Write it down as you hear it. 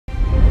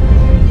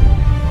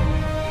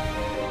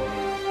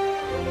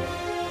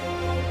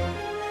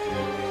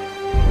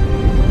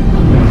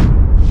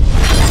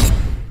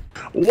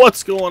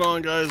What's going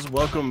on, guys?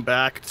 Welcome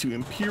back to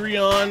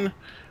Empyrion.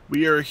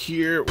 We are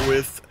here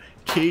with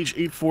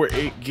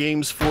Cage848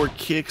 Games for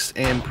Kicks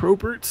and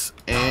Proberts,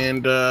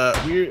 and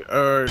we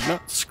are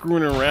not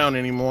screwing around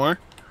anymore.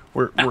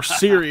 We're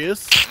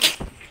serious,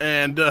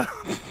 and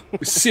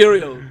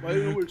cereal.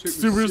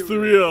 Super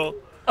surreal.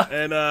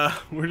 And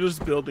we're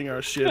just building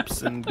our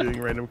ships and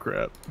doing random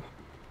crap.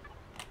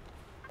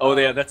 Oh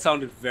yeah, that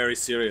sounded very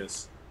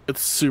serious.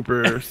 It's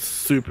super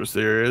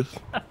serious.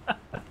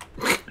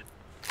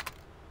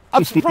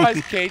 I'm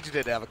surprised Cage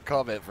didn't have a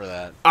comment for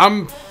that.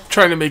 I'm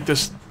trying to make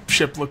this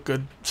ship look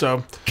good,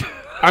 so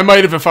I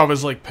might have if I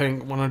was like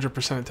paying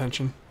 100%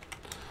 attention.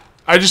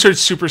 I just heard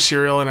super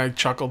cereal and I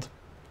chuckled.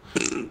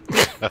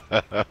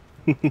 All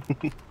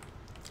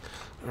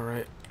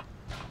right.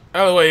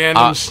 Out of the way,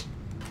 Andrews.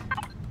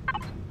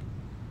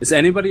 Is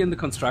anybody in the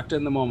constructor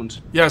in the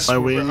moment? Yes,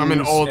 I'm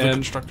in all of the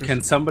constructors.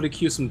 Can somebody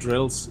cue some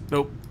drills?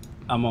 Nope.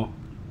 Ammo.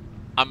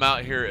 I'm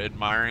out here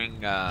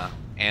admiring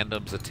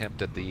Andum's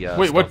attempt at the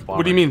wait,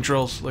 what do you mean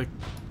drills? Like,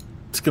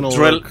 it's gonna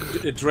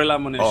drill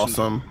ammunition.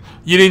 Awesome.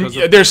 You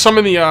didn't. There's some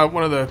in the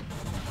one of the.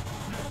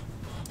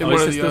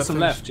 There's still some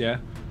left, yeah.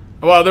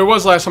 Well, there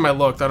was last time I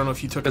looked. I don't know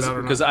if you took it out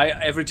or not. Because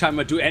every time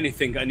I do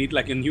anything, I need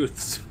like a new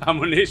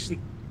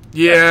ammunition.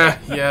 Yeah,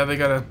 they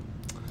gotta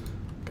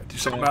do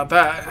something about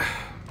that.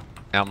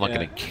 Now I'm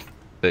looking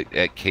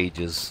at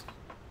cages.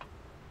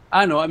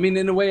 I know. I mean,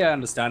 in a way, I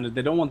understand it.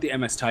 They don't want the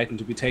MS Titan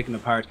to be taken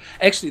apart.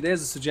 Actually,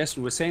 there's a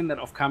suggestion. We're saying that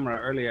off camera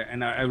earlier,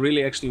 and I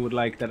really actually would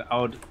like that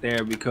out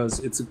there because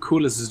it's a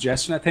cooler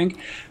suggestion, I think.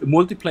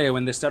 Multiplayer,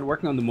 when they start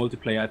working on the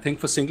multiplayer, I think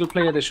for single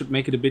player, they should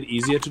make it a bit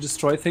easier to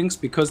destroy things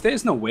because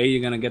there's no way you're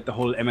going to get the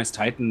whole MS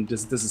Titan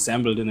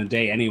disassembled in a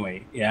day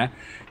anyway, yeah?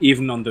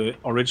 Even on the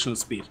original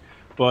speed.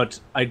 But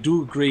I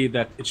do agree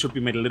that it should be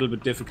made a little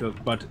bit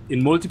difficult. But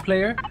in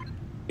multiplayer,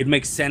 it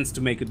makes sense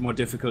to make it more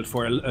difficult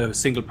for a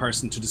single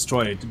person to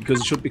destroy it because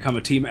it should become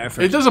a team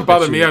effort. It doesn't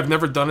bother me. I've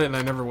never done it and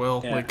I never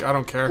will. Yeah. Like, I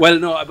don't care. Well,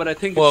 no, but I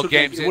think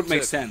it would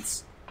make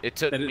sense. It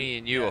took me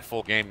and you a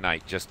full game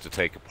night just to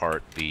take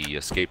apart the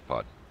escape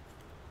pod.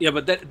 Yeah,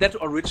 but that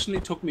originally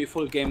took me a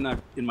full game night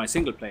in my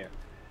single player.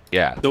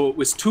 Yeah. So it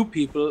was two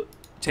people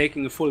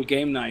taking a full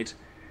game night.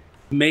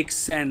 Makes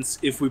sense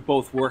if we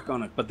both work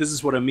on it. But this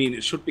is what I mean.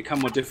 It should become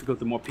more difficult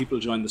the more people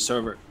join the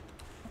server.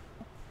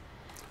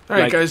 All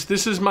right, guys.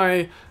 This is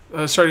my.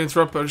 Sorry to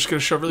interrupt, but I'm just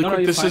gonna show really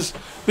quick.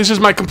 This is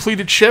my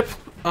completed ship.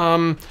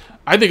 I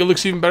think it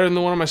looks even better than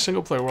the one on my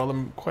single player world.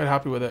 I'm quite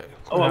happy with it.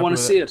 I want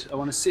to see it. I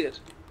want to see it.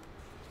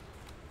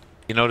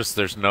 You notice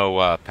there's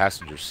no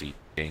passenger seat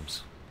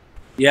games.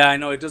 Yeah, I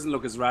know. It doesn't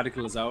look as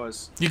radical as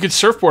ours. You could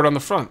surfboard on the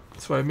front.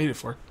 That's what I made it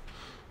for.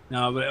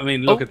 No, but I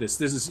mean, look at this.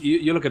 This is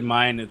you look at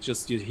mine. It's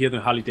just you hear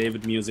the Harley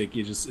David music.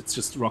 It's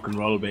just rock and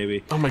roll,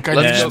 baby. Oh my god!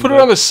 You just put it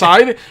on the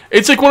side.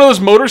 It's like one of those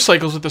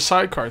motorcycles with the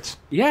side carts.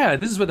 Yeah,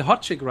 this is where the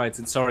hot chick rides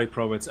in. Sorry,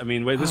 Proberts. I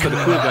mean, this is where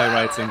the cool guy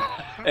rides in.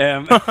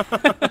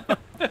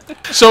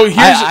 So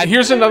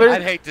here's another.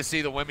 I'd hate to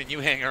see the women you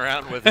hang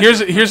around with.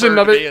 Here's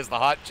another. As the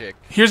hot chick.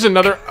 Here's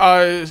another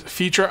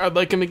feature I'd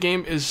like in the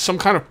game is some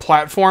kind of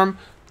platform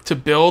to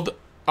build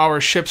our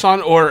ships on,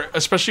 or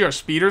especially our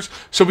speeders,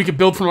 so we could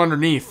build from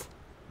underneath.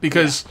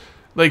 Because,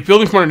 like,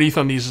 building from underneath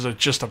on these is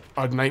just a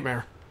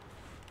nightmare.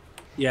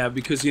 Yeah,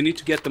 because you need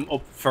to get them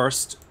up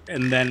first,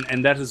 and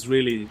that is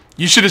really.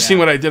 You should have seen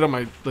what I did on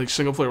my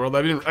single player world.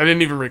 I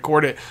didn't even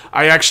record it.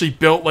 I actually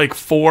built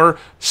four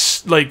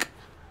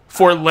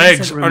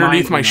legs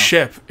underneath my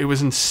ship. It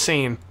was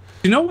insane.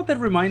 You know what that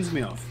reminds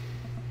me of?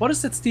 What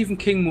is that Stephen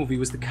King movie?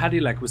 Was the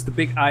Cadillac with the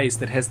big eyes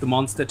that has the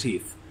monster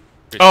teeth?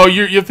 Oh,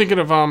 you're thinking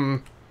of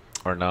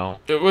Or no?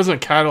 It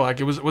wasn't a Cadillac.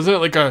 Wasn't it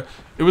like a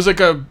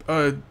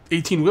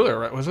 18-wheeler,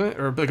 right? Wasn't it,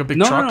 or like a big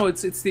truck? No.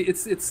 It's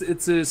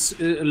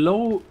a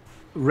low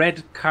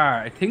red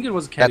car. I think it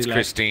was a Cadillac. That's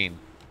Christine.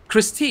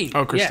 Christine.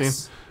 Oh, Christine.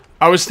 Yes.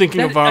 I was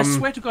thinking of I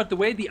swear to God, the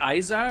way the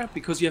eyes are,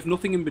 because you have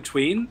nothing in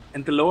between,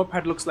 and the lower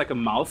part looks like a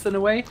mouth in a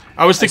way.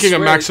 I was thinking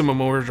of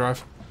Maximum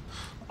Overdrive.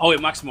 Oh,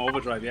 Maximum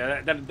Overdrive.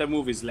 Yeah, that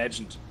movie is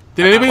legend.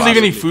 Did anybody leave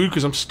any food?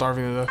 Because I'm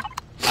starving to death.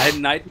 I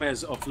had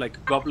nightmares of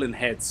goblin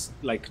heads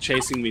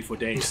chasing me for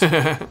days.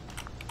 It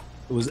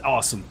was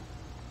awesome.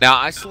 Now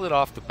I slid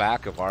off the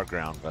back of our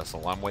ground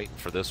vessel. I'm waiting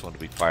for this one to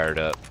be fired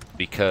up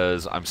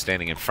because I'm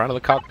standing in front of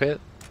the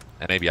cockpit,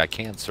 and maybe I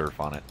can surf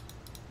on it.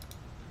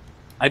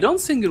 I don't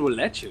think it will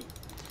let you.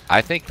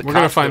 I think we're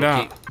gonna find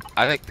out.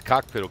 I think the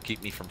cockpit will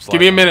keep me from sliding.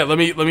 Give me a minute. Let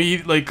me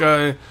eat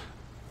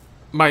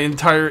my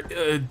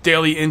entire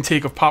daily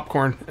intake of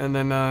popcorn, and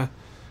then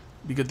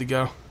be good to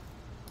go.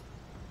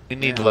 We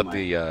need to let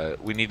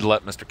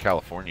Mr.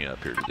 California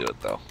up here to do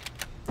it, though.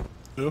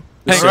 Yeah.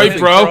 All right,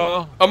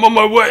 bro. I'm on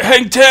my way.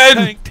 Hang 10.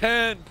 Hang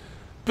 10.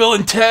 Bill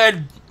and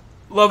Ted.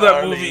 Love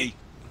that movie.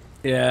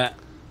 Yeah.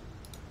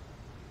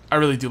 I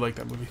really do like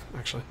that movie,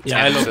 actually.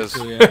 Yeah, I love it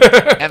too,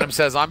 yeah. Adam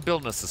says, I'm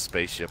building us a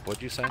spaceship.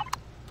 What'd you say?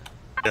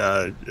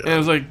 Yeah. And it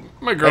was like,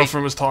 my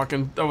girlfriend was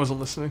talking. I wasn't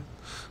listening.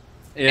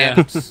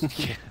 Yeah.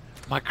 Yeah.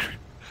 My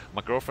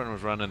girlfriend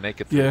was running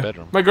naked through the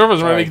bedroom. My girlfriend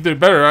was running naked through the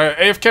bedroom.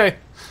 AFK.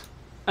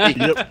 Yep.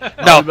 No,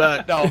 I'll be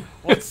back. no.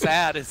 What's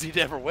sad is he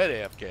never went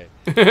AFK.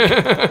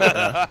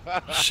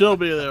 She'll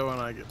be there when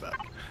I get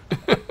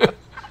back.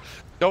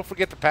 Don't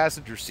forget the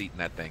passenger seat in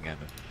that thing,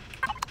 Evan.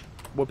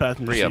 What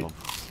passenger 3 seat? of them.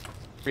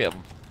 3 of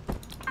them.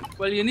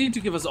 Well, you need to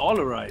give us all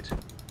a ride.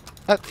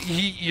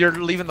 You're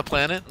leaving the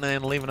planet and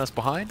then leaving us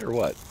behind, or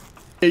what?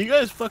 Hey, you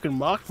guys fucking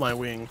mocked my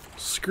wing.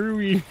 Screw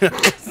you.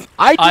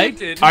 I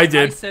did. I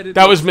did. said it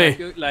That was looks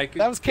me.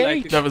 That was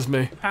Cage. That was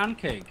me.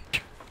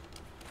 Pancake.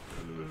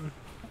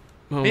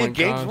 Oh Me my and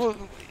Gage god. will-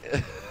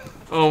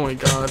 Oh my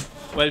god.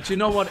 Well, do you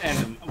know what,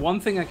 Enem? One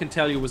thing I can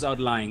tell you without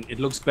lying, it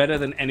looks better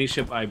than any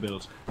ship I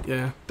built.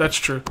 Yeah, that's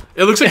true.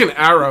 It looks like an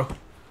arrow.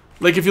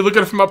 Like if you look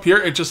at it from up here,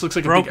 it just looks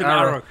like a big Broken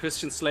arrow. Arrow,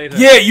 Christian Slater.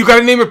 Yeah, you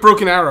gotta name it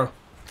Broken Arrow.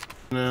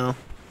 No.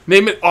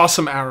 Name it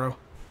Awesome Arrow.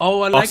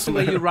 Oh, I like Awesome. the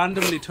way you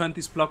randomly turn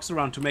these blocks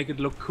around to make it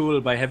look cool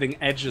by having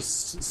edges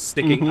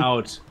sticking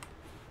out.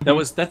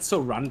 That's so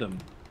random.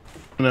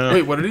 No.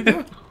 Wait, what did he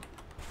do?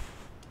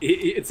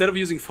 Instead of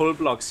using full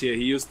blocks here,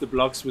 he used the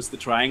blocks with the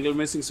triangle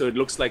missing, so it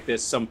looks like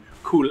there's some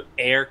cool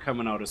air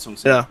coming out or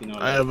something. Yeah. You know,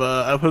 I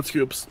have hood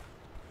scoops.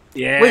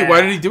 Yeah. Wait,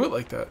 why did he do it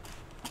like that?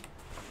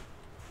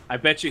 I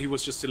bet you he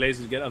was just too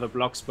lazy to get other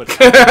blocks, but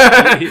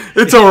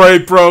It's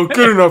alright, bro.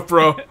 Good enough,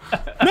 bro.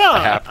 No,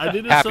 Hap- I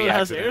did it so happy it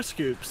has accident. air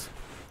scoops.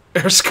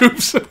 Air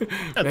scoops.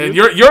 Man,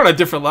 dude. you're on a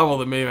different level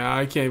than me, man.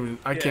 I can't even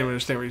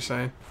understand what you're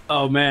saying.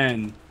 oh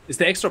man, is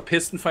the extra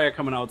piston fire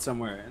coming out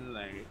somewhere? And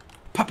like,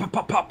 pop, pop,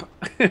 pop, pop.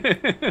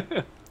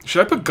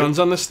 Should I put guns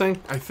on this thing?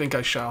 I think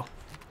I shall.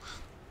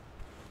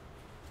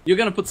 You're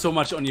gonna put so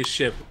much on your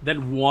ship. That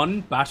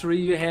one battery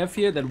you have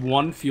here, that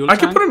one fuel I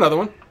tank. can put another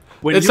one.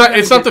 When It's you're not. gonna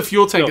It's not get- the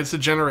fuel tank. No, It's the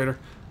generator.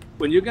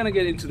 when you're gonna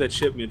get into that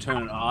ship and you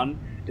turn it on.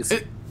 It's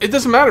It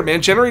doesn't matter,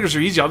 man. Generators are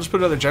easy. I'll just put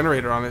another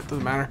generator on it.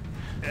 Doesn't matter.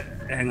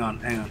 hang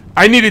on.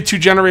 I needed 2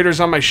 generators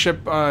on my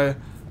ship, on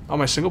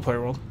my single player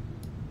world.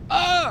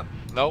 Ah!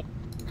 Nope.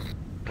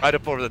 Right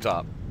up over the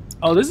top.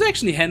 Oh, this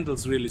actually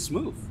handles really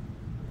smooth.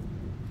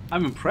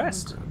 I'm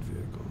impressed.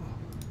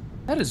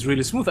 That is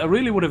really smooth. I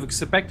really would have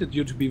expected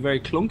you to be very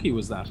clunky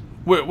with that.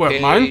 Wait,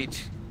 what? Mine?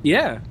 Gage.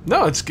 Yeah.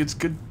 No, it's good.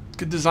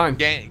 Good design.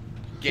 Gang.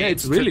 Yeah,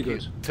 it's really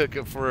good. Took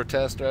it for a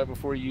test drive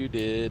before you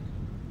did.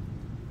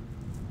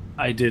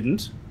 I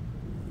didn't.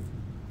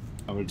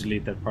 I will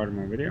delete that part of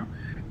my video.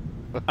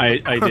 I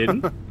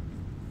didn't.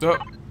 Oh,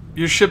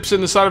 your ship's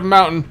in the side of a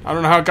mountain. I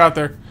don't know how it got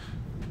there.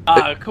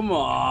 Ah, come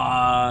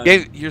on.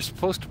 Yeah, you're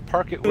supposed to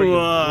park it where you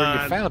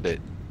What? found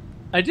it.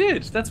 I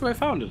did. That's where I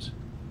found it.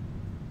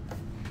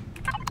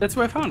 That's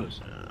where I found it.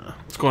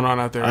 What's going on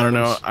out there? I don't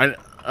know.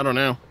 I don't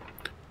know.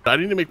 I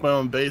need to make my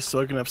own base so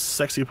I can have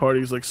sexy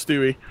parties like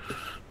Stewie.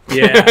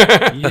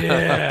 Yeah.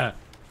 Yeah.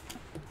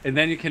 And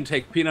then you can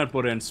take peanut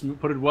butter and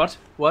put it what?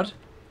 What?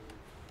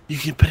 You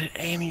can put it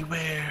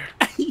anywhere.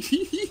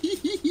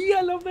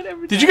 I love that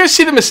every time. Did you guys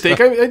see the mistake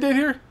I did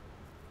here?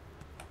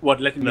 What,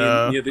 letting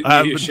No, me near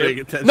I your haven't been paying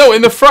ship? attention. No,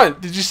 in the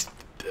front. Did you?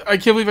 I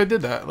can't believe I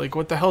did that. Like,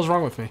 what the hell's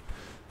wrong with me?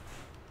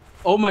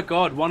 Oh my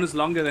god, one is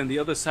longer than the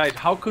other side.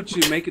 How could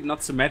you make it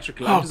not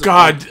symmetrical? Oh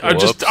God!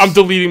 Whoops. I'm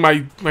deleting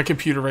my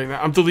computer right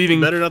now. I'm deleting.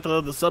 Better not to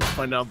let the subs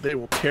find out. They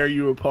will tear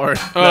you apart.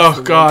 Oh, That's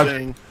the one God.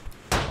 thing.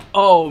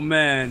 Oh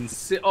man.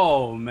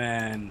 Oh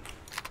man.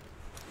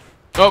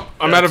 Oh,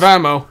 I'm out of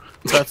ammo.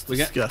 That's We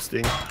got-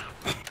 disgusting.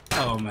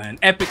 Oh man.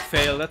 Epic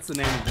fail. That's the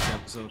name of this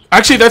episode.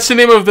 Actually, that's the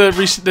name of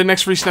the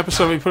next recent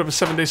episode we put up.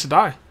 7 Days to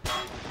Die.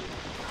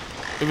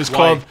 It was Why?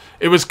 called.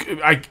 It was.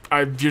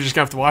 You're just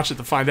gonna have to watch it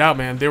to find out,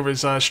 man. There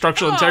was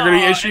structural integrity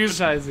issues.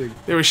 Advertising.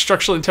 There was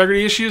structural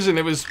integrity issues, and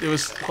it was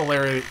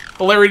hilarity.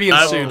 Hilarity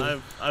ensued.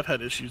 I've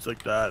had issues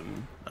like that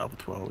in Alpha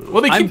 12.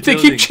 Well, they I'm keep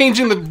building-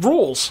 changing the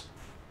rules,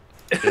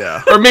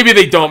 yeah. or maybe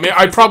they don't.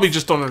 I probably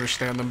just don't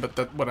understand them, but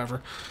that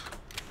whatever.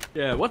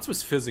 Yeah, what's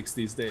with physics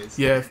these days?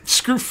 Yeah,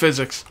 screw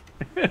physics.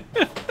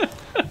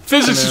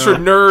 Physics is for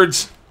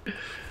nerds.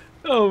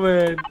 Oh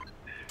man.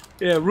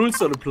 Yeah, rules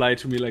don't apply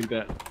to me like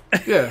that.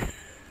 Yeah.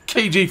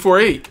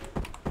 KG48.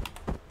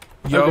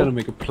 I'm gonna Yo.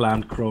 make a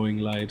plant growing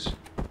light.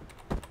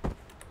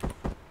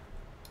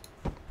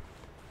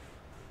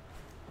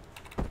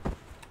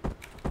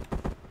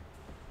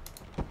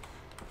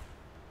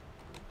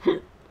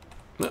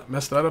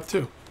 Messed that up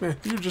too. Man,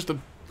 you're just a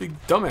big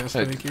dumbass,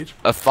 Hey. Danny Cage.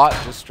 A thought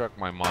just struck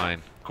my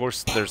mind. Of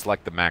course, there's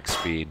like the max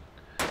speed,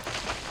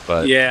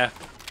 but Yeah.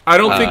 I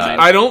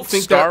don't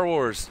think Star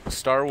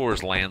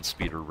Wars land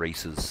speeder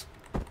races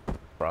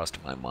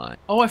crossed my mind.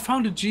 Oh, I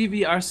found a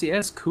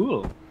GVRCS.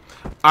 Cool.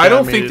 I Yeah,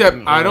 don't I think made that it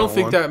in I don't World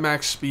think War that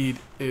max speed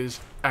is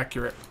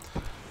accurate.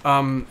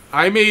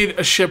 I made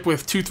a ship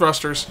with 2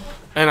 thrusters,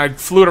 and I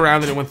flew it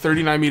around, and it went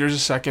 39 meters a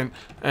second,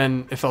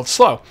 and it felt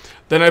slow.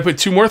 Then I put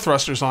 2 more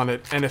thrusters on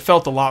it, and it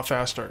felt a lot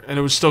faster, and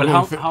it was still But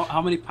going.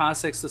 how many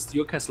parsecs does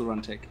your Kessel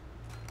Run take?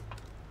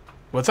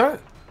 What's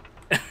that?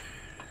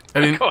 I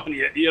didn't. Come on,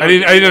 you I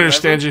didn't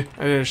understand you.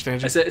 I didn't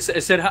understand I you.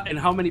 said, in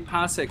how many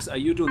parsecs are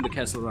you doing the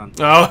Kessel Run?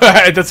 Oh,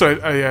 that's what.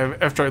 Yeah,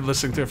 after I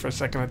listened to it for a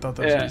second, I thought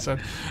that's what you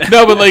said.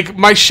 No, but like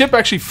my ship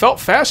actually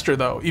felt faster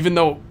though, even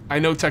though I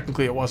know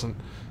technically it wasn't.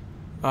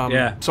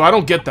 Yeah. So I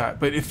don't get that,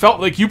 but it felt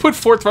like you put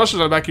 4 thrusters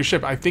on the back of your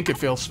ship. I think it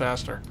feels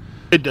faster.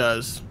 It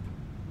does.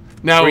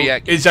 Now, Where you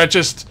at? is that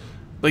just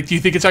like? Do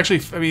you think it's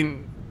actually? I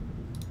mean,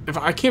 if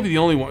I can't be the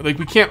only one, like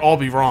we can't all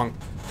be wrong.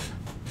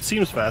 It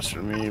seems faster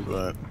to me,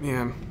 but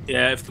Man.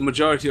 Yeah, if the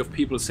majority of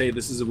people say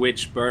this is a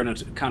witch, burn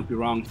it. It can't be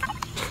wrong.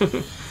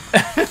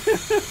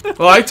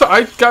 Well, I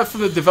got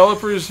from the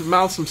developers'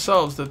 mouths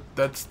themselves that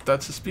that's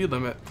the speed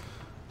limit.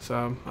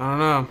 So I don't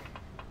know.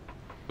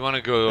 You want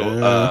to go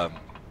loot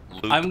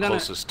I'm the gonna-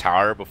 closest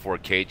tower before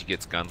Cage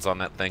gets guns on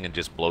that thing and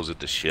just blows it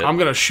to shit? I'm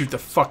gonna shoot the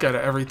fuck out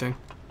of everything.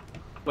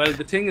 Well,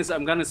 the thing is,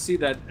 I'm gonna see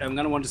that. I'm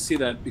gonna want to see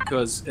that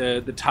because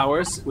the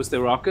towers with the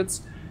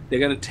rockets, they're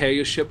gonna tear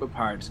your ship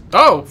apart.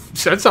 Oh,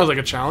 that sounds like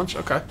a challenge.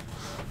 Okay.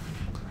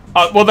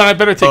 Well, then I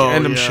better take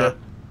an Endem ship.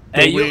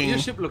 Hey, The your wing.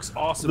 ship looks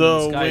awesome in the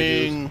the sky,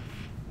 dude. wing.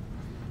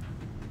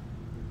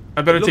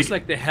 I better It looks take.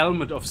 like the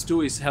helmet of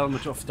Stewie's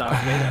helmet of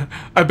Darth Vader.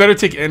 I better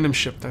take Endem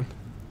ship then.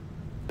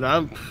 And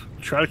I'm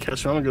trying to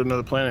catch on and go to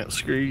another planet.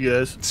 Screw you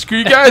guys. Screw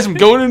you guys. I'm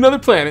going to another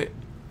planet.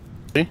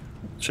 See?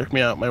 Check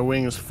me out. My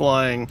wing is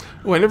flying.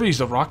 Oh, I never used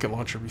a rocket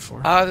launcher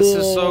before. Ah, this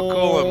is so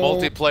cool in Whoa.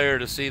 multiplayer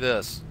to see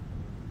this.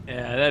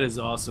 Yeah, that is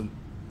awesome.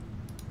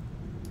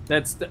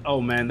 Oh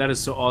man, that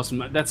is so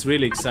awesome. That's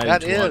really exciting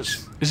That to watch.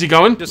 is Is he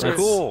going? just That's-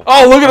 cool.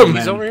 Oh, look at him.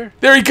 He's over here.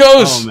 There he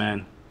goes. Oh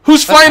man.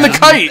 Who's flying the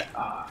kite?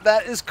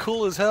 That is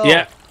cool as hell.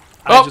 Yeah.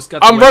 Oh,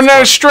 I'm running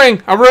out of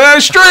string. I'm running out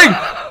of string.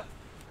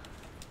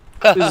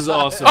 This is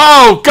awesome.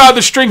 Oh, God,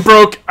 the string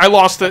broke. I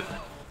lost it.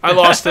 I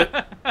lost it.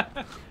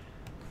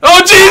 Oh,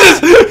 Jesus!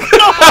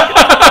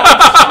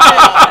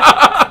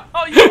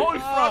 Oh, your whole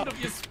front of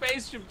your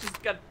spaceship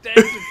just got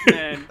dented,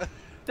 man.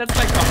 That's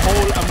like a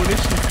whole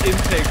ammunition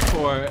intake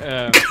for.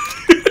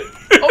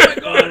 Oh my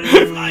God! It's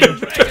a flying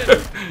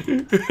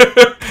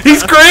dragon.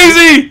 He's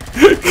crazy!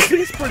 This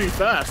thing's pretty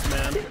fast,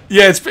 man.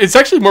 Yeah, it's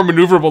actually more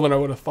maneuverable than I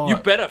would have thought. You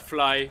better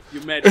fly,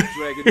 you magic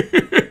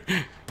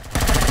dragon.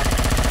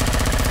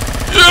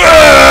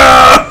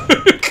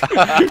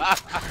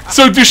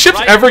 So do ships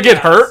Right, ever get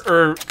yes. hurt,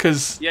 or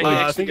because Yeah, I he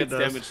actually think it gets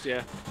does. damaged.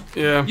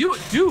 Yeah. yeah?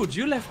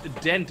 You left a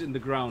dent in the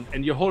ground,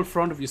 and your whole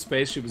front of your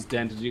spaceship is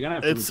dented. You're gonna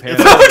have to It's- repair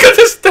it's- that. Look at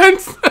this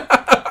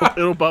dent.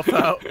 It'll buff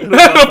out. It'll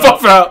It'll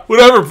buff out.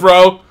 Whatever,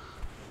 bro.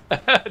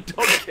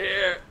 Don't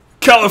care.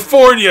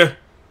 California.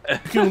 You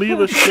can leave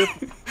a ship.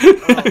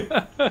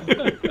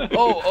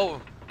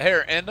 Oh,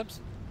 here, Endems.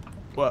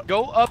 What?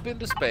 Go up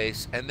into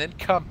space and then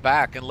come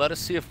back and let us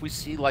see if we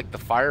see like the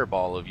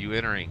fireball of you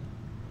entering.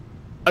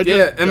 I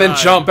Yeah, just and then died.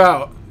 jump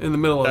out in the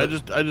middle of I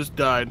it. just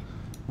died.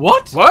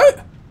 What?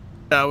 What?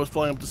 Yeah, I was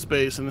flying up to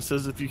space, and it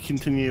says if you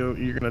continue,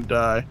 you're gonna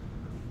die.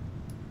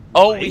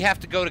 Oh, we have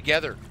to go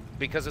together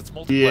because it's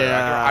multiplayer.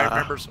 Yeah. I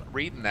remember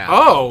reading that.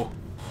 Oh,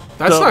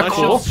 that's So not my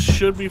cool. ship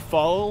should be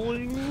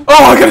following.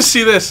 Oh, I gotta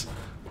see this.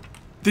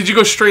 Did you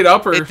go straight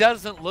up, or? It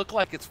doesn't look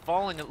like it's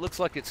falling. It looks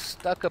like it's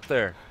stuck up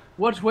there.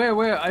 What? Where?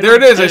 There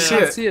it is, I can't see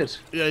it. see it.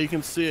 Yeah, you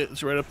can see it.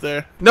 It's right up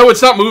there. No,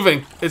 it's not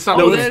moving. It's not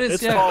Oh, moving. there it is.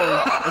 It's yeah.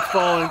 falling. It's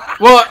falling.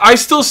 Well, I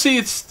still see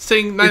it's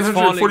saying It's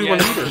falling, 941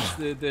 yeah.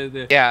 meters.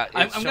 The- Yeah,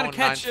 I'm it's gonna showing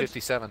catch it.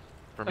 957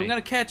 for me. I'm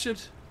gonna catch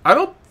it. I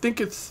don't think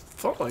it's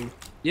falling.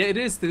 Yeah, it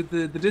is.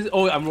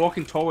 Oh, I'm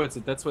walking towards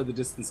it. That's why the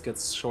distance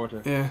gets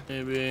shorter. Yeah.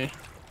 Maybe.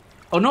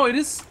 Oh no, it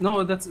is. No,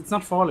 it's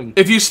not falling.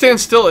 If you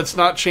stand still, it's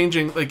not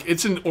changing. Like,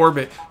 it's in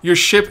orbit. Your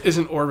ship is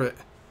in orbit.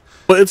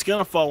 But it's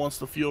gonna fall once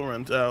the fuel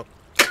runs out.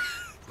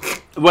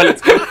 Well,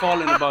 it's gonna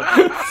fall in about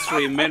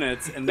 3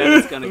 minutes, and then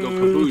it's gonna go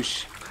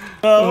kaboosh.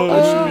 Oh,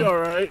 it should be all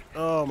right.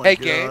 Oh my Hey,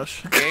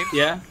 gosh. Game.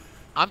 Yeah.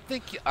 I'm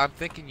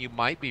thinking you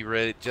might be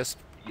ready.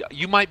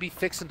 You might be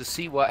fixing to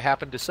see what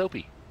happened to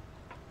Soapy.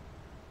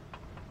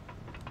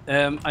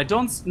 I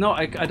don't. No,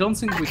 I don't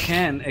think we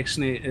can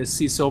actually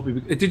see Soapy.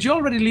 Did you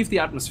already leave the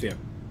atmosphere?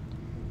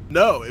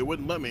 No, it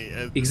wouldn't let me.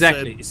 It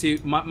Exactly. said- See,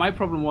 my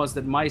problem was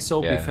that my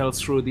Soapy Yeah. fell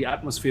through the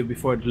atmosphere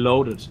before it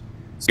loaded.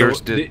 So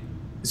Yours did.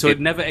 So it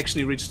never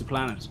actually reached the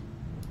planet.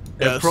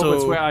 Yeah,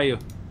 Prophets, so- where are you?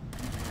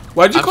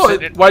 Why'd you I'm call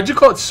sitting it? in- Why'd you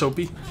call it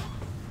soapy?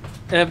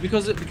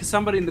 Because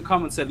somebody in the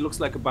comments said it looks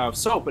like a bar of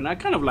soap, and I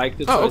kind of liked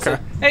it. Oh, so okay. I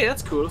said, hey,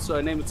 that's cool. So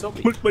I named it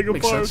Soapy. Looks like a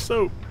Makes bar of sense.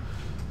 soap.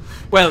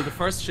 Well, the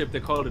first ship they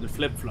called it a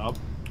flip flop.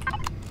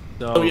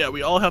 So, Oh yeah,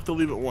 we all have to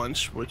leave at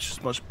once, which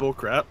is much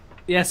bullcrap.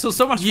 Yeah. So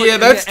much. Yeah,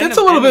 that's a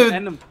little bit-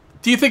 End 'em.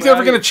 Do you think Where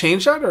they're ever are going you? to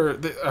change that, or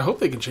I hope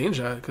they can change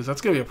that because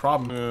that's going to be a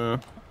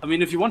problem. I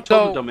mean, if you want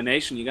total So-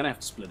 domination, you're gonna have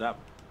to split up.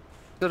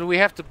 So do we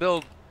have to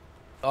build?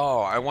 Oh,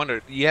 I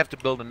wonder. You have to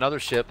build another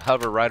ship,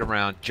 hover right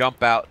around,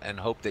 jump out, and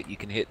hope that you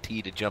can hit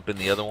T to jump in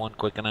the other one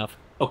quick enough.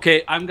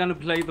 Okay, I'm gonna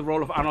play the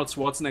role of Arnold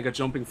Schwarzenegger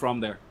jumping from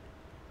there.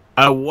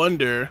 I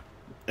wonder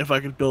if I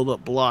could build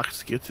up blocks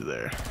to get to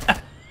there.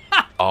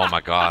 Oh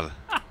my God,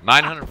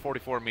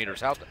 944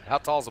 meters. How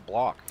tall is a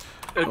block?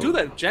 Do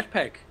that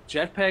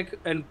jetpack,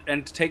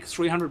 and take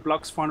 300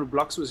 blocks, 400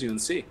 blocks with you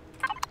and see.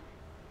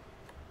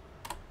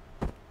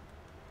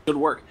 Good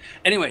work.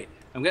 Anyway,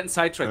 I'm getting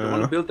sidetracked. I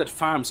want to build that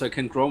farm so I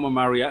can grow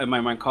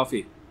my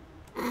coffee.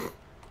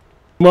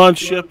 Come on,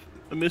 ship.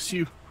 I miss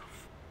you.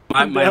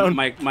 Come down.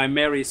 My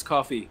Mary's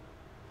coffee.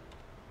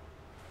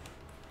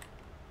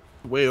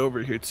 way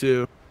over here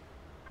too.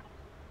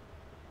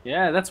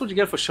 Yeah, that's what you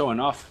get for showing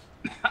off.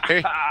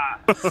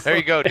 There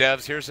you go,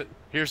 devs.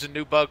 Here's a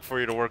new bug for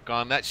you to work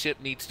on. That ship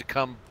needs to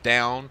come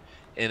down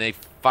in a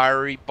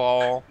fiery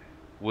ball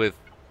with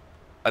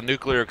a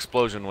nuclear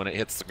explosion when it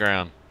hits the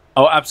ground.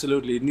 Oh,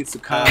 absolutely. It needs to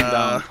calm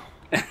down.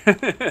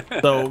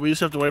 So we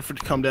just have to wait for it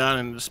to come down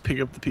and just pick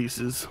up the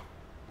pieces.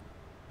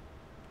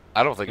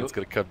 I don't think it's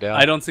going to come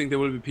down. I don't think there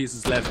will be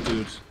pieces left,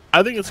 dude.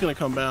 I think it's going to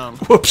come down.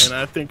 Whoops. And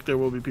I think there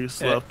will be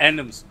pieces left.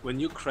 Endoms, when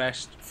you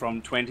crashed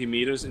from 20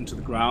 meters into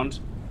the ground,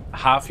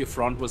 half your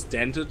front was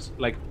dented,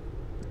 like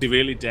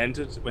severely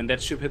dented. When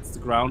that ship hits the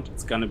ground,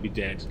 it's going to be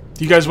dead.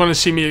 Do you guys want to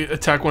see me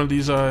attack one of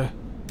these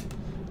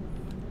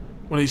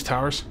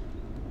towers?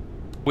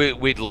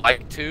 We'd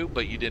like to,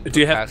 but you didn't Do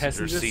you put have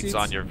passenger passenger seats seats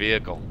on your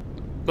vehicle.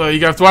 You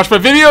have to watch my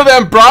video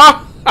then,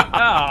 brah!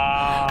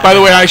 By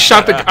the way, I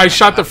shot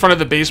the front of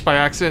the base by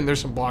accident. There's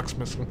some blocks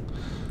missing.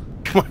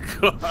 Oh my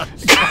god.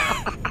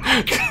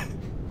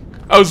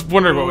 I was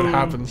wondering what would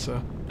happen.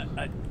 So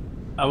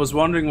I was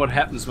wondering what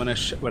happens when I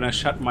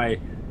shot my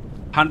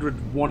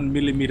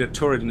 101mm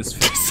turret in his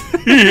face.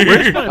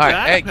 Where's my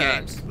Alright, hey, backpack?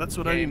 Games. That's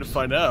what I need to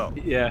find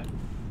out. Yeah.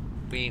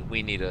 We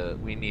need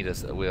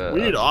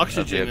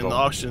oxygen in the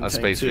oxygen a tank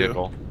space too.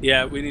 vehicle.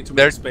 Yeah, we need to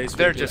make a space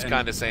They're vehicle just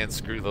kind of saying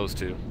screw those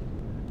two.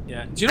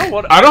 Yeah. Do you know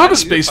what? I don't have a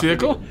space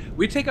vehicle.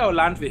 We take our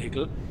land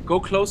vehicle, go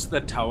close to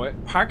that tower,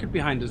 park it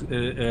behind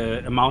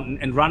a mountain,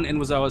 and run in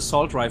with our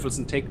assault rifles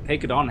and take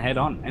it on head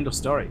on. End of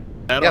story.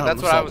 Yeah,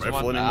 that's what I was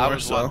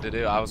wanting to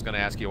do. I was going to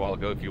ask you a while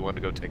ago if you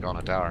wanted to go take on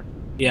a tower.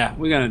 Yeah,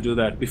 we're gonna do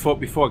that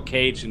before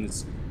Cage and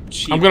his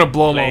cheap I'm gonna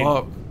blow plane. them all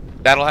up.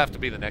 That'll have to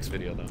be the next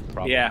video, though.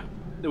 Probably. Yeah,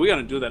 we're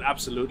gonna do that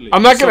absolutely.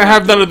 I'm not gonna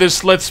have none of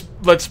this. Let's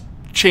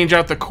change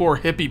out the core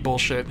hippie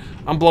bullshit.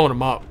 I'm blowing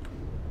them up.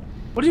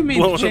 What do you mean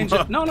Blow change them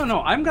it? up.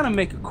 No. I'm gonna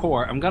make a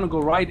core. I'm gonna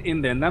go right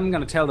in there, and then I'm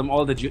gonna tell them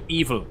all that you're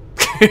evil.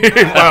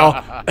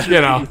 Well,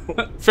 you know,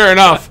 fair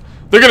enough.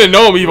 They're gonna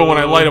know I'm evil when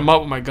I light them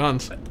up with my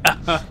guns.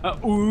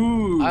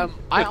 Ooh.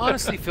 I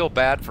honestly feel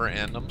bad for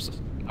Endoms.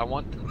 I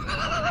want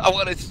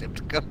a ship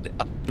to come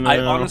down. I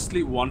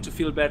honestly want to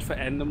feel bad for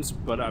Endoms,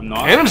 but I'm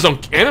not. Adams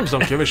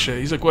don't give a shit.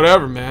 He's like,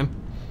 whatever, man.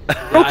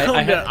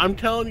 I'm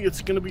telling you,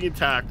 it's gonna be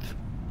intact.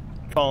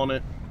 Calling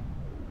it.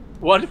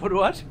 What?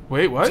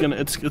 Wait, what?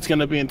 It's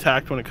gonna be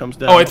intact when it comes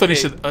down. Oh, I thought he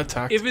said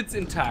attack. If it's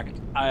intact,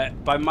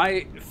 by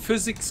my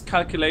physics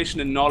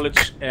calculation and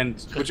knowledge,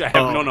 and which I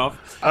have none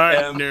of. All right,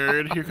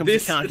 nerd. Here comes the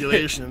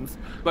calculations.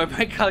 By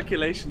my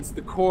calculations,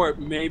 the core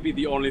may be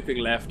the only thing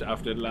left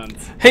after it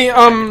lands. Hey,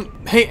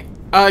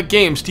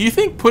 Games, do you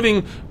think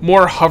putting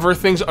more hover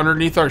things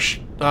underneath our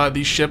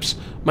these ships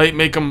might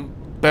make them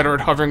better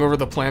at hovering over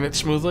the planet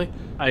smoothly?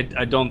 I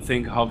don't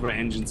think hover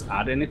engines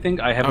add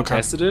anything. I haven't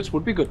tested it.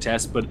 Would be a good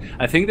test, but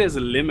I think there's a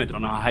limit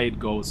on how high it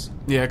goes.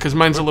 Yeah, because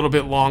mine's a little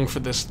bit long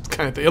for this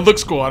kind of thing. It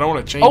looks cool. I don't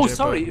want to change it. Oh,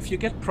 sorry. If you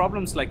get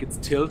problems like it's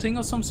tilting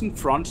or something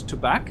front to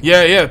back.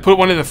 Yeah. Put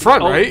one in the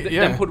front, right?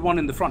 Yeah. Then put one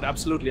in the front.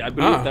 Absolutely. I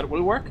believe that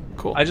will work.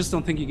 Cool. I just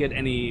don't think you get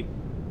any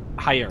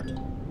higher.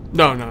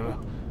 No.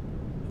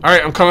 All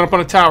right, I'm coming up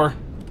on a tower.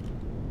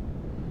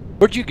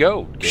 Where'd you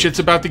go? Shit's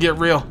about to get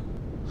real.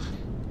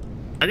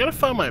 I gotta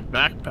find my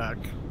backpack.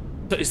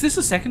 So is this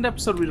the second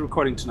episode we're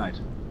recording tonight?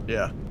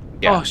 Yeah.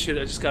 Yeah. Oh shit,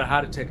 I just got a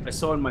heart attack. I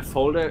saw in my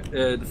folder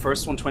the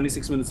first one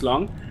 26 minutes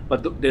long,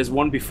 but there's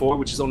one before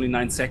which is only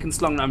 9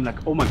 seconds long, and I'm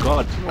like, oh my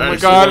god. Oh my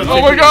god.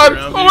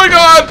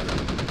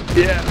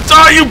 Yeah.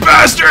 Die, you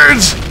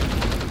bastards!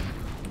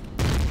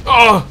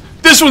 Oh,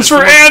 this one's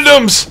for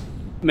Andoms!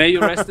 May you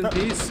rest in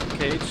peace,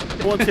 Cage.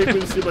 Come on, take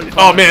me to see if I can find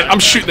Oh my man, I'm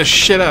backpack. shooting the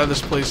shit out of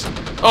this place.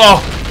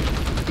 Oh,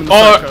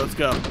 Let's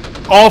go.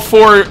 all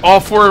four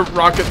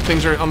rocket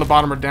things are on the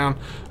bottom are down.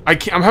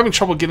 I'm having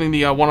trouble getting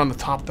the one on the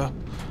top though.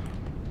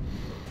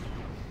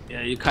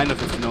 Yeah, you kind of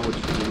have to know what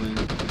you're doing.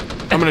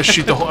 I'm gonna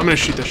shoot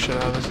the shit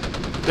out of this.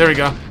 There we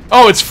go.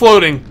 Oh, it's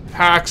floating.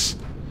 Hacks.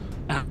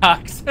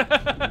 Hacks.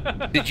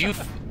 Did you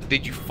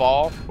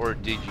fall or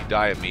did you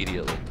die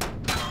immediately?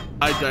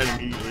 I died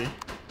immediately.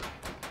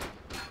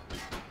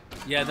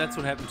 Yeah, that's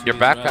what happened to Your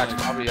me as backpack's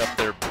well. probably up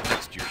there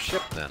next to your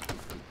ship then.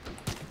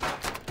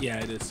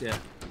 Yeah, it is, yeah.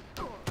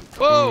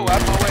 Whoa,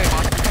 out of my way,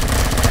 man.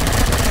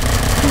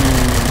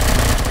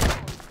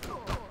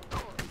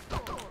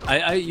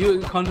 You're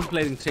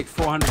contemplating to take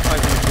 400,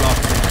 500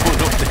 blocks and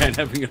going up there and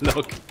having a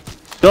look.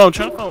 No, I'm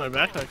trying to find my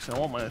backpack because I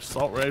want my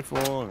assault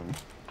rifle and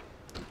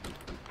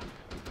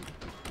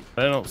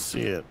I don't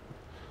see it.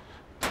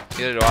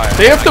 Neither do I.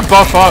 They have to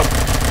buff up.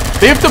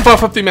 They have to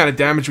buff up the amount of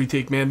damage we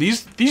take, man.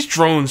 These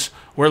drones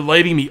were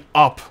lighting me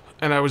up,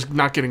 and I was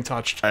not getting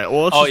touched. All right,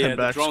 well, let's Oh just yeah, head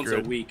the back. drones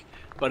are weak.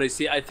 But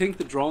I think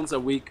the drones are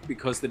weak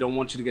because they don't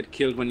want you to get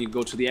killed when you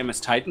go to the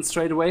MS Titan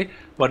straight away.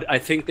 But I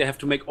think they have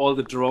to make all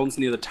the drones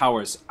near the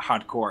towers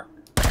hardcore.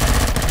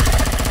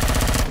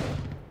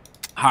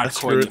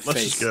 Hardcore in your Let's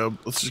face. just go.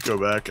 Let's just go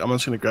back. I'm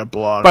just gonna grab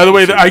blocks. By the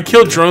way, Let's see I what we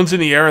killed can do. drones in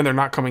the air, and they're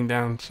not coming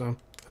down, so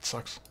that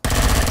sucks.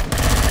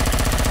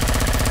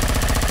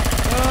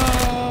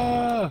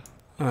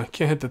 I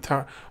can't hit the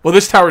tower. Well,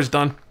 this tower's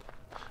done.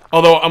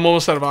 Although I'm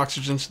almost out of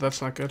oxygen, so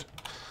that's not good.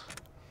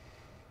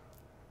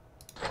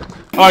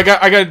 Oh,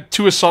 I got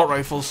 2 assault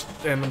rifles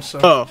and them. So.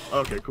 Oh,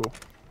 okay, cool.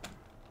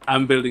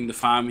 I'm building the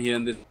farm here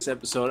in this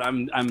episode.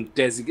 I'm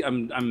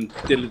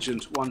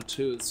diligent. 1,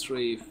 2,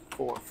 3,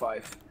 4,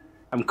 5.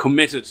 I'm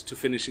committed to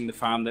finishing the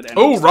farm that.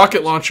 Oh,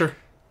 rocket launcher.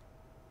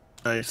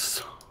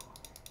 Nice.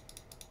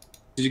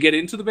 Did you get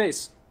into the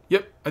base?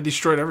 Yep, I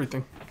destroyed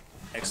everything.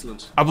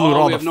 Excellent. I blew it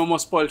all. We have no more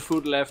spoiled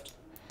food left.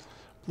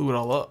 Blew it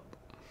all up.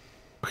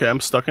 Okay,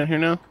 I'm stuck in here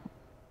now.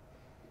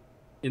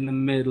 In the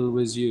middle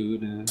was you.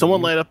 Then.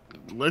 Someone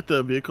light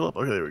the vehicle up.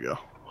 Okay, there we go.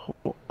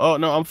 Oh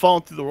no, I'm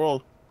falling through the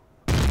world.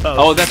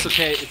 Oh, that's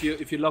okay.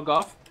 If you log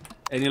off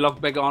and you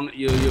log back on,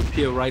 you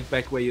appear right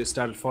back where you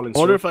started falling. I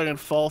wonder if I can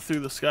fall through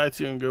the sky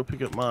too and go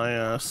pick up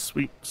my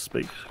sweet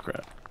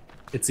spacecraft.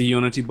 It's a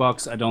Unity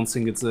box. I don't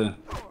think it's a.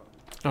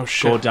 Oh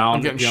shit! Go down.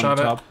 I'm getting shot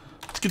at.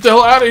 Let's get the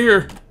hell out of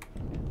here.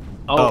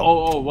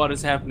 Oh! What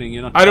is happening?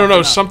 You're not. I don't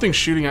know. Something's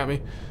shooting at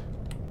me.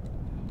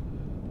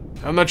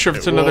 I'm not sure if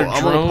it's another drone.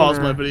 I'm gonna pause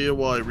my video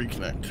while I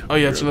reconnect. Oh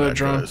yeah, it's another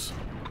drone. Guys.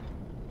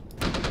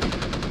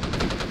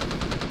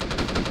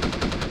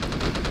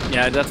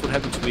 Yeah, that's what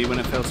happened to me when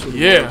I fell through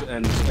the world,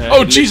 and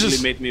oh it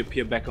Jesus! Made me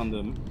appear back on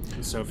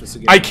the surface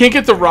again. I can't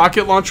get the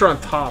rocket launcher on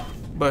top,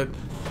 but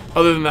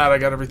other than that, I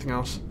got everything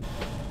else.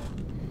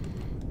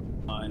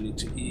 I need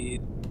to eat.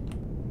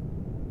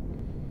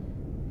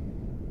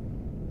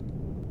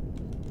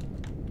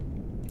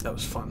 That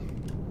was fun.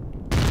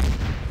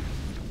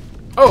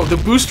 Oh, the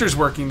booster's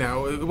working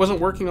now. It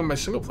wasn't working on my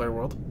single-player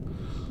world.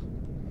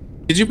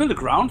 Did you build a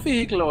ground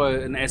vehicle or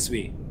an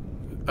SV?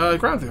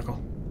 Ground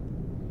vehicle.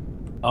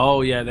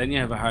 Oh yeah, then you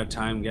have a hard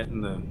time getting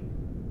the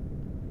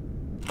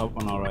top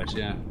one. All right,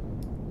 yeah.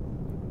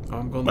 Oh,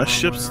 I'm going my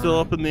ship's still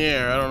up in the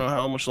air. I don't know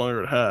how much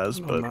longer it has,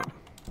 but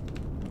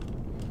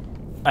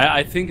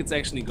I think it's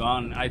actually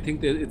gone. I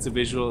think that it's a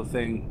visual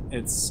thing.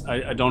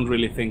 I don't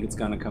really think it's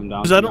gonna come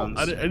down. Because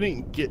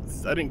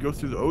I didn't go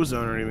through the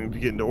ozone or anything to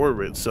get into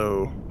orbit,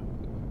 so.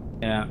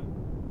 Yeah.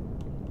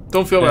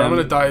 Don't feel bad. I'm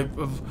gonna die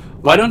of.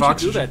 Why don't you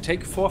do that?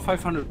 Take 400 or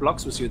 500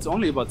 blocks with you. It's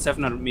only about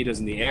 700 meters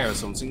in the air or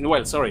something.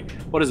 Well, sorry.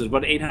 What is it?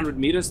 About 800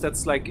 meters?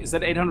 That's like, is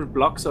that 800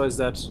 blocks or is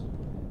that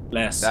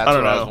less? That's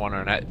what I was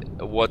wondering.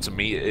 What's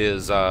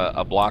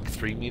a block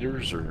 3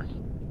 meters or?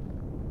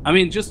 I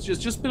mean,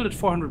 just build it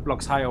 400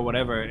 blocks high or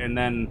whatever, and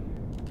then,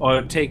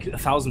 or take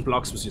 1,000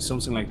 blocks with you,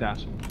 something like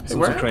that.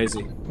 Something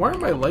crazy. Why are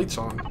my lights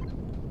on?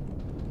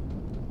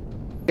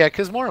 Yeah,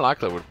 because more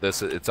likely with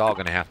this, it's all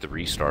going to have to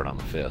restart on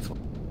the 5th.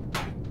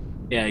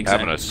 Yeah,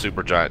 exactly. Having a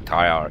super giant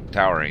tower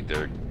ain't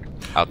there.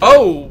 Out there.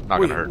 Oh,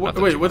 not gonna hurt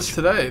wait, what's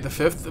today? The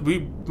 5th?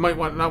 We might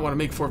not want to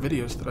make 4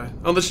 videos today,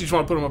 unless you just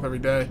want to put them up every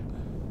day.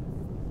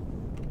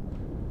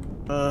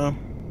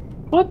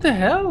 What the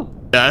hell?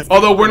 Yeah,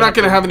 although we're not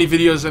going to have any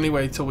videos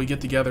anyway till we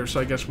get together, so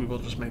I guess we will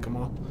just make them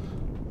all.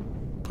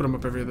 Put them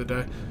up every other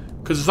day.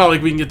 Because it's not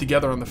like we can get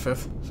together on the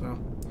 5th, so.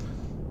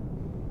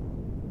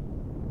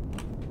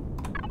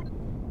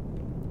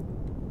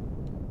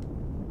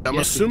 I'm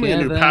assuming a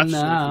new patch is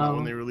out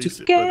when they release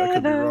it, but I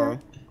could be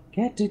wrong.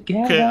 Get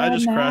together. Okay, I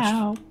just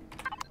crashed.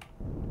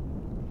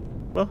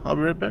 Well, I'll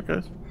be right back,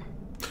 guys.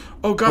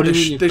 Oh god,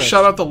 they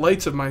shot out the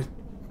lights of my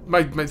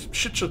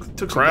shit took some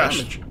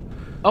damage.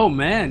 Oh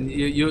man,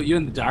 you're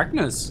in the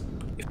darkness.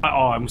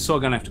 Oh, I'm so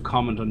gonna have to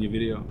comment on your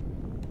video.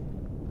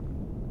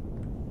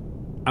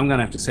 I'm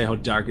gonna have to say how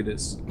dark it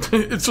is.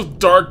 It's so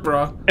dark,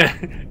 bro.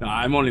 No,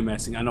 I'm only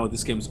messing. I know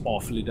this game is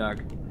awfully dark.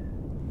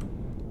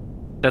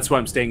 That's why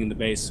I'm staying in the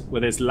base, where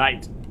there's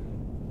light.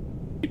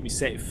 Keep me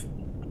safe.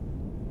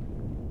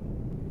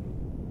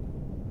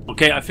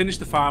 Okay, I finished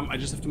the farm. I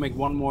just have to make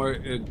one more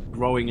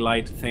growing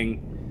light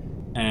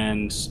thing.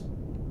 And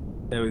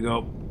there we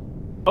go.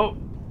 Oh!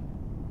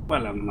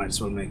 Well, I might as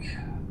well make...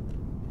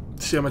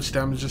 See how much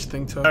damage this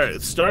thing took? Alright,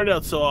 it started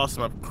out so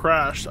awesome. I've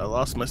crashed. I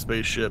lost my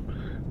spaceship.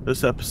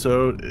 This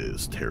episode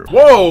is terrible.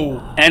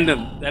 Whoa! And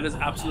that is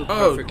absolutely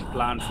perfectly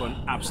planned for an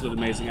absolute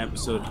amazing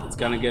episode. It's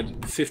gonna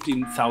get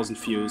 15,000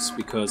 views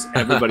because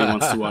everybody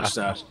wants to watch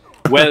that.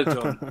 Well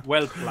done.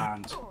 Well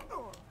planned.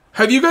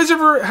 Have you guys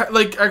ever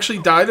actually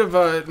died of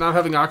not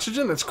having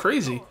oxygen? That's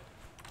crazy.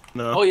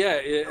 No. Oh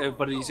yeah,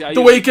 but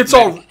the way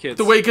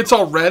it gets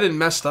all red and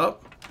messed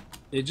up.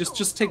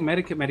 Just take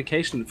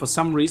medication. For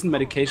some reason,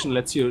 medication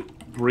lets you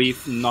breathe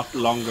not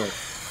longer.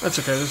 That's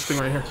okay. This thing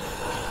right here.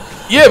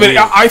 Yeah, but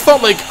I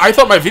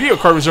thought my video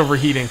card was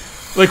overheating,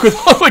 like with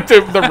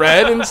the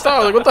red and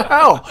stuff. Like what the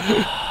hell?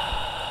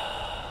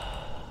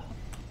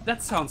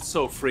 That sounds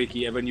so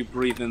freaky when you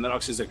breathe in that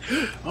oxygen.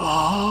 Like,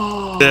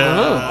 oh.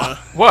 Yeah.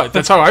 What?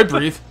 That's how I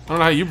breathe. I don't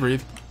know how you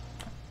breathe.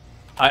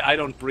 I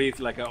don't breathe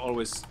like I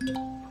always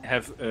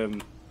have.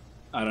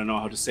 I don't know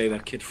how to say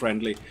that kid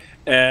friendly.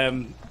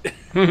 I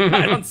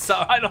don't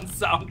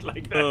sound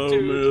like that,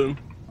 dude. Man.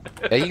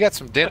 Yeah, you got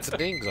some dents and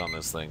dings on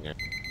this thing.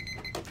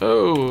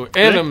 Oh,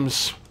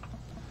 Anims.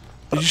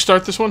 Did you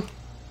start this one?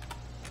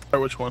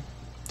 Which one?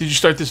 Did you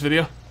start this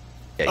video?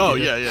 Yeah, oh,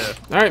 yeah.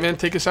 Alright, man,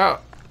 take us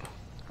out.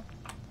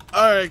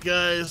 Alright,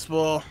 guys,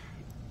 well,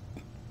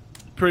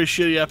 pretty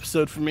shitty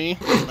episode for me.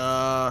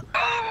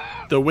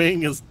 The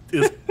wing is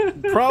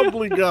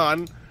probably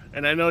gone.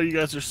 And I know you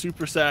guys are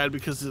super sad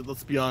because,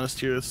 let's be honest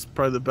here, this is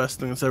probably the best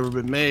thing that's ever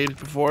been made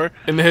before.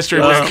 In the history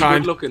of Too good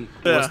mankind. looking.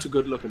 It Yeah. was too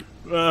good looking.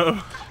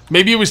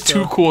 Maybe it was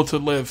too cool to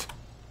live.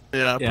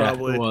 Yeah, Yeah,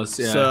 probably. it was,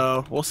 yeah.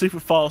 So we'll see if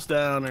it falls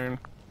down or.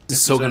 This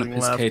is if so there's gonna anything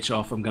piss left. Cage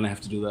off. I'm gonna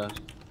have to do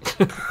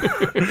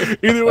that.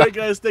 Either way,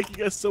 guys, thank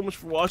you guys so much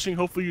for watching.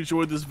 Hopefully you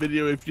enjoyed this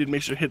video. If you did,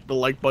 make sure to hit the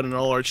like button on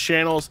all our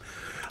channels.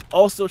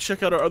 Also,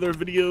 check out our other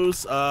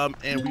videos,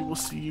 and we will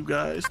see you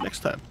guys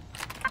next time.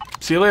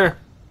 See you later.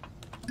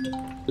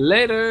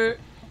 Later.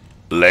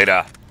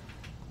 Later.